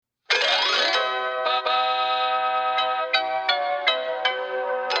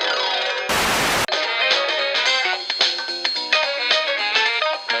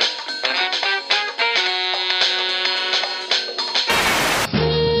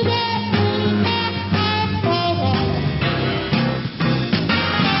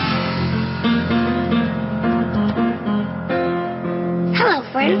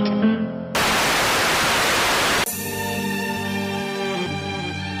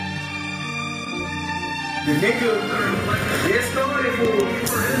The nigga just started for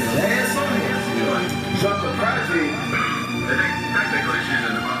last summer. Dropped a project.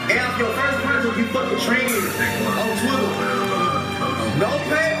 And off your first project, you fucking trend on Twitter. No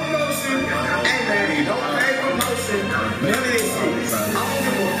paid promotion. Hey man, no paid promotion. None of this shit. I don't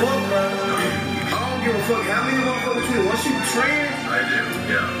give a fuck, bro. I don't give a fuck how many motherfuckers Twitter. Once you trend,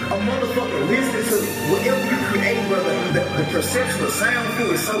 a motherfucker listen to whatever you create, brother. The perception of sound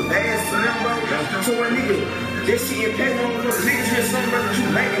through is so vast to them, bro. So when nigga, this shit impact motherfuckers, niggas hear something brother that you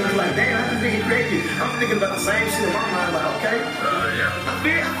making, it's like, damn, how this nigga created? I'm thinking about the same shit in my mind, like, okay. I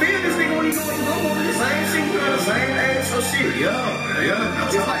feel this nigga when he going to go over the same shit, we on the same age, so shit, yeah.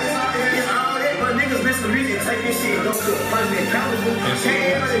 It's like, it's all that, but niggas listen to music and take this shit and go to a person that counts for,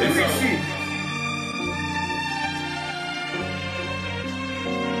 can't ever do this shit.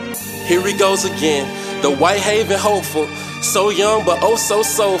 Here he goes again, the White Haven hopeful. So young but oh so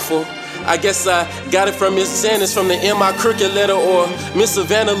soulful. I guess I got it from Miss Janice from the M.I. Cricket letter, or Miss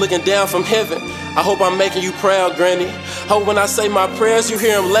Savannah looking down from heaven. I hope I'm making you proud, Granny. Hope when I say my prayers you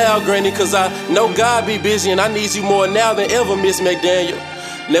hear them loud, Granny, cause I know God be busy and I need you more now than ever, Miss McDaniel.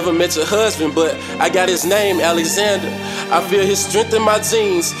 Never met your husband, but I got his name, Alexander. I feel his strength in my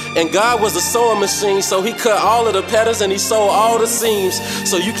jeans, and God was a sewing machine, so he cut all of the patterns and he sewed all the seams.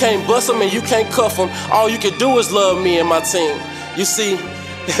 So you can't bust him and you can't cuff him. All you can do is love me and my team. You see,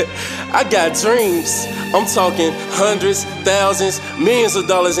 I got dreams. I'm talking hundreds, thousands, millions of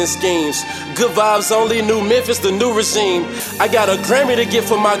dollars in schemes. Good vibes only, new Memphis, the new regime. I got a Grammy to get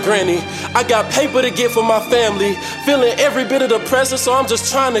for my granny. I got paper to get for my family. Feeling every bit of the pressure, so I'm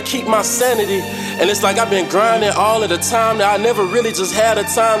just trying to keep my sanity. And it's like I've been grinding all of the time that I never really just had the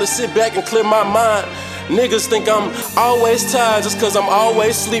time to sit back and clear my mind. Niggas think I'm always tired just cause I'm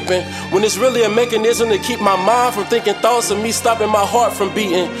always sleeping, when it's really a mechanism to keep my mind from thinking thoughts of me, stopping my heart from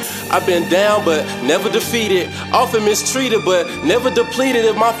beating. I've been down but never defeated, often mistreated but never depleted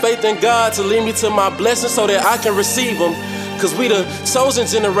of my faith in God to lead me to my blessings so that I can receive them. Cause we the chosen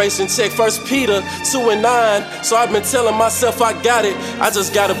generation, check 1 Peter 2:9. So I've been telling myself I got it, I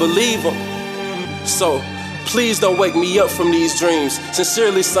just gotta believe them. So please don't wake me up from these dreams.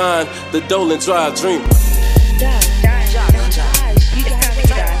 Sincerely signed, the Dolan Drive Dreams.